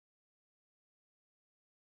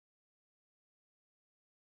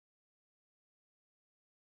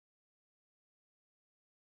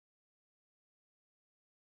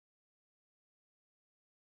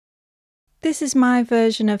This is my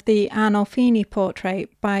version of the Arnolfini portrait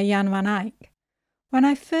by Jan van Eyck. When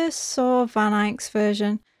I first saw Van Eyck's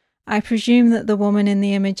version, I presumed that the woman in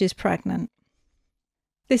the image is pregnant.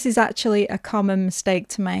 This is actually a common mistake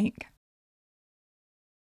to make.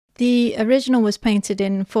 The original was painted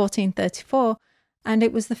in 1434, and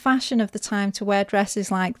it was the fashion of the time to wear dresses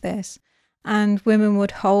like this, and women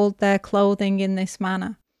would hold their clothing in this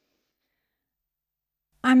manner.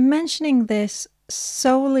 I'm mentioning this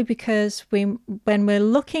solely because when we're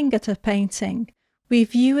looking at a painting, we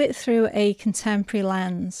view it through a contemporary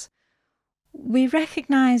lens. We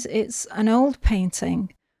recognise it's an old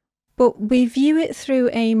painting, but we view it through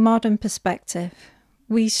a modern perspective.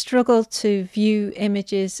 We struggle to view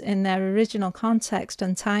images in their original context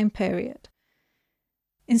and time period.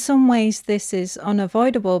 In some ways, this is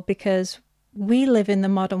unavoidable because we live in the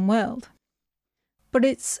modern world. But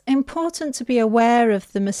it's important to be aware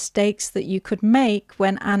of the mistakes that you could make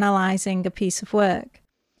when analysing a piece of work.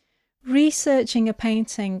 Researching a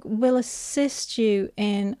painting will assist you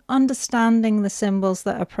in understanding the symbols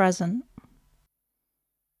that are present.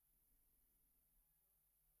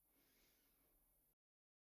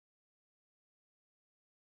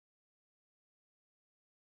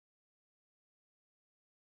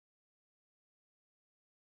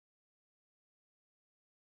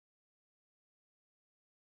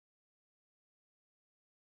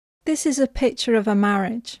 This is a picture of a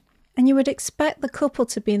marriage, and you would expect the couple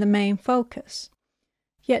to be the main focus.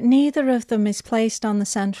 Yet neither of them is placed on the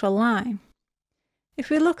central line.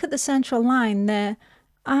 If we look at the central line, there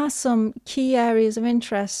are some key areas of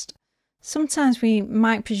interest. Sometimes we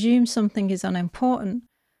might presume something is unimportant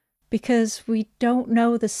because we don't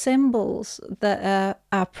know the symbols that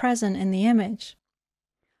are present in the image.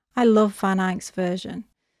 I love Van Eyck's version.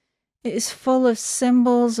 It is full of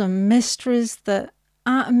symbols and mysteries that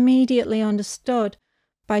aren't immediately understood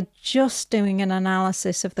by just doing an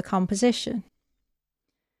analysis of the composition.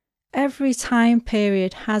 Every time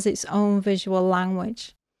period has its own visual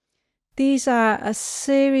language. These are a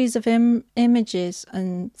series of images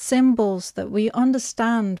and symbols that we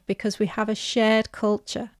understand because we have a shared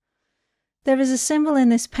culture. There is a symbol in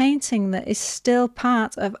this painting that is still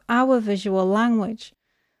part of our visual language.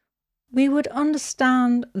 We would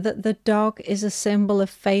understand that the dog is a symbol of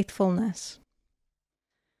faithfulness.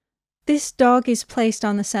 This dog is placed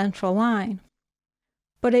on the central line,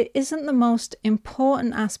 but it isn't the most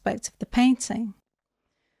important aspect of the painting.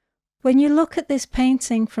 When you look at this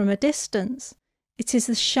painting from a distance, it is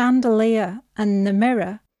the chandelier and the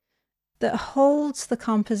mirror that holds the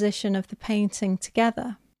composition of the painting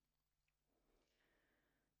together.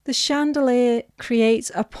 The chandelier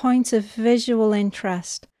creates a point of visual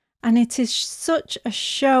interest, and it is such a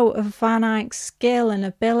show of Van Eyck's skill and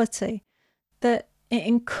ability that it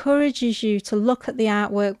encourages you to look at the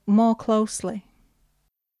artwork more closely.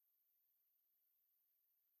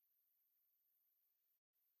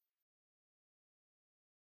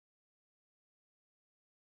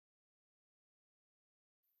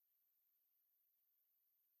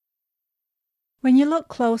 When you look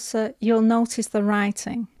closer, you'll notice the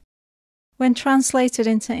writing. When translated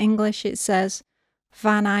into English, it says,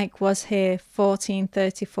 Van Eyck was here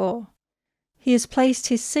 1434. He has placed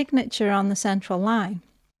his signature on the central line.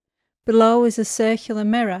 Below is a circular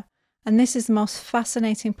mirror, and this is the most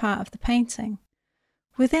fascinating part of the painting.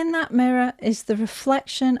 Within that mirror is the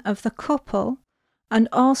reflection of the couple and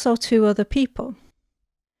also two other people.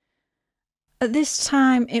 At this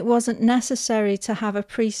time, it wasn't necessary to have a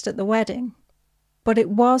priest at the wedding, but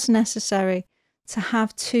it was necessary to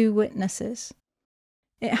have two witnesses.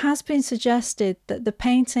 It has been suggested that the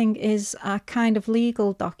painting is a kind of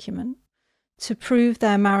legal document to prove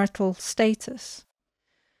their marital status.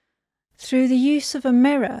 Through the use of a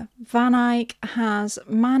mirror, Van Eyck has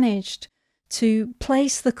managed to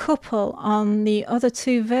place the couple on the other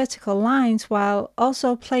two vertical lines while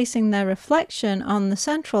also placing their reflection on the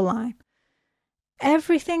central line.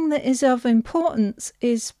 Everything that is of importance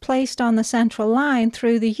is placed on the central line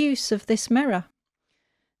through the use of this mirror.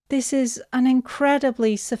 This is an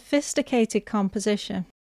incredibly sophisticated composition.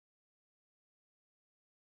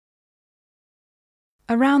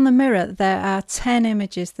 Around the mirror there are 10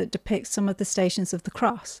 images that depict some of the stations of the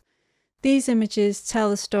cross. These images tell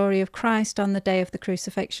the story of Christ on the day of the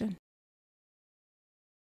crucifixion.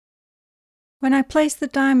 When I place the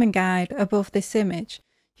diamond guide above this image,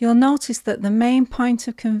 you'll notice that the main point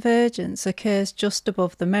of convergence occurs just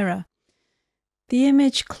above the mirror. The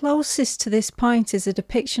image closest to this point is a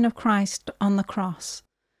depiction of Christ on the cross.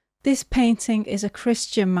 This painting is a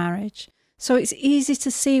Christian marriage, so it's easy to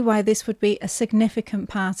see why this would be a significant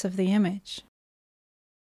part of the image.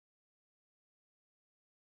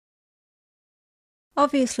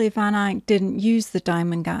 Obviously Van Eyck didn't use the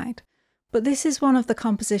diamond guide, but this is one of the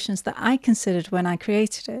compositions that I considered when I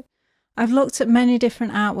created it. I've looked at many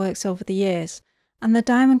different artworks over the years, and the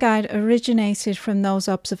diamond guide originated from those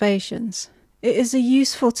observations. It is a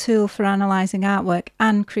useful tool for analysing artwork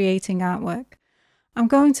and creating artwork. I'm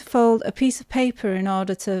going to fold a piece of paper in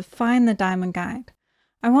order to find the diamond guide.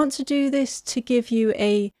 I want to do this to give you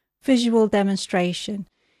a visual demonstration.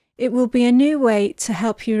 It will be a new way to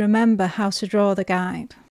help you remember how to draw the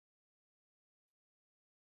guide.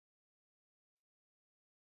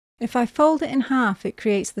 If I fold it in half, it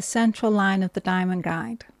creates the central line of the diamond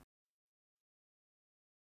guide.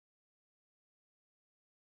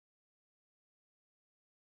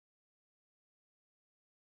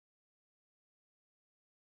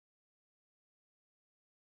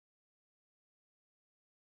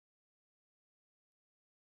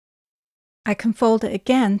 I can fold it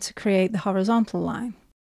again to create the horizontal line.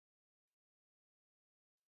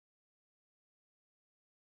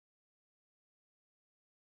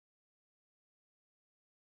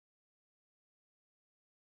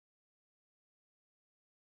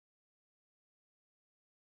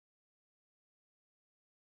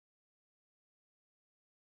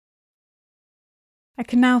 I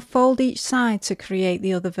can now fold each side to create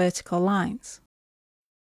the other vertical lines.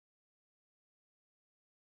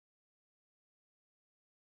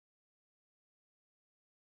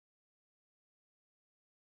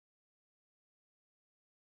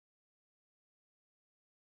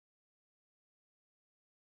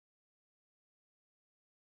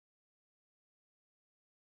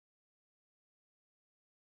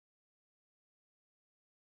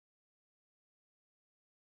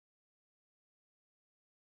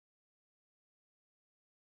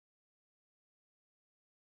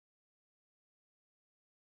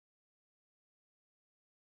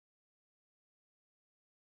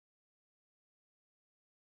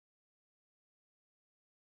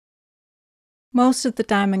 Most of the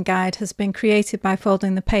diamond guide has been created by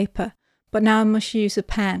folding the paper, but now I must use a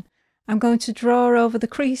pen. I'm going to draw over the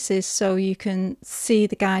creases so you can see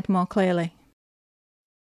the guide more clearly.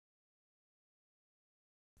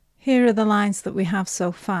 Here are the lines that we have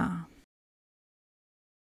so far.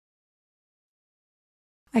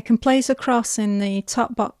 I can place a cross in the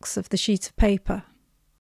top box of the sheet of paper.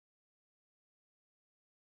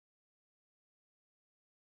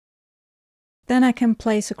 Then I can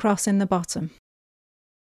place a cross in the bottom.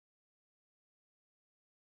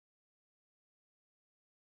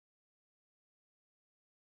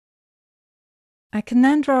 I can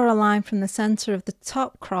then draw a line from the centre of the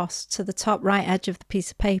top cross to the top right edge of the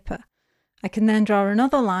piece of paper. I can then draw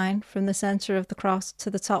another line from the centre of the cross to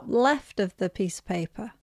the top left of the piece of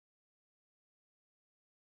paper.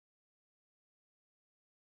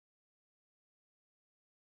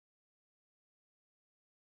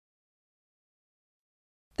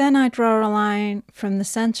 Then I draw a line from the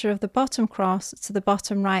centre of the bottom cross to the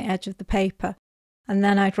bottom right edge of the paper, and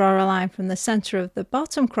then I draw a line from the centre of the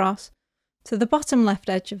bottom cross to the bottom left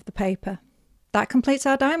edge of the paper. That completes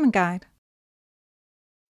our diamond guide.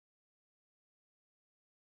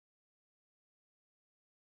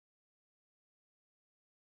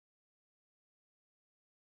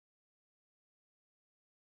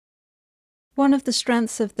 One of the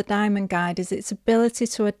strengths of the diamond guide is its ability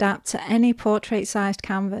to adapt to any portrait-sized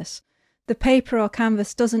canvas. The paper or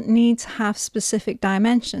canvas doesn't need to have specific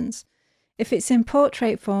dimensions. If it's in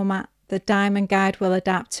portrait format, the diamond guide will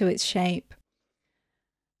adapt to its shape.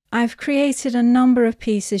 I've created a number of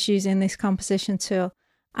pieces using this composition tool,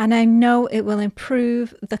 and I know it will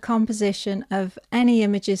improve the composition of any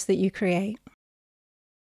images that you create.